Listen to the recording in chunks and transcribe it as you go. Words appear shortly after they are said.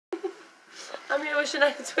I'm here with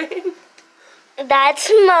Shania Twain. That's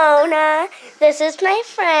Mona. This is my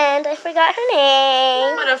friend. I forgot her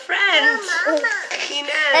name. What a friend.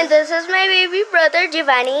 Inez. And this is my baby brother,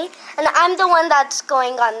 Giovanni. And I'm the one that's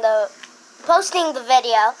going on posting the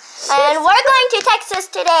video. And we're going to Texas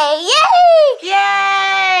today. Yay!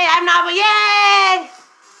 Yay! I'm not, but yay!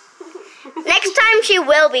 Next time she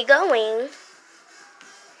will be going.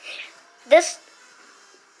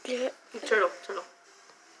 Turtle.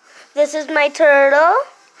 This is my turtle.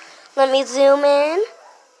 Let me zoom in.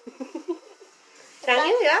 Can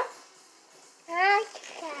you? Yeah?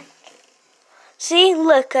 See,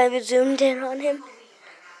 look, I've zoomed in on him.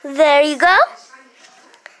 There you go.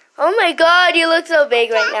 Oh my God, you look so big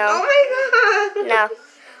right now. Oh my God. Now,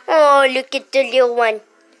 oh, look at the little one.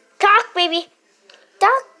 Talk, baby.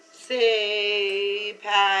 Talk. Say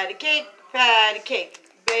patty cake,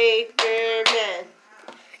 Baker Man.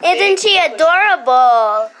 Isn't she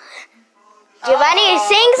adorable? Giovanni,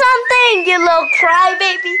 sing something, you little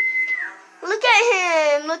crybaby. Look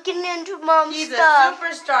at him, looking into mom's He's stuff. a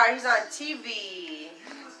superstar. He's on TV.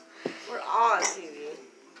 We're on TV.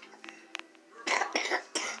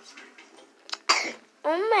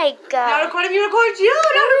 Oh my Not God. recording, you record you.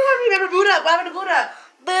 Not recording. Remember, boot up. What happened to boot up?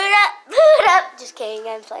 Boot up, boot up. Just kidding,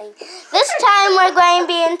 I'm playing. This time we're going to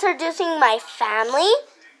be introducing my family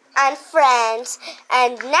and friends.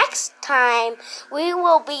 And next time we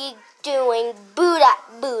will be doing boot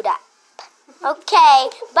up, boot up. Okay,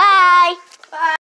 bye. Bye.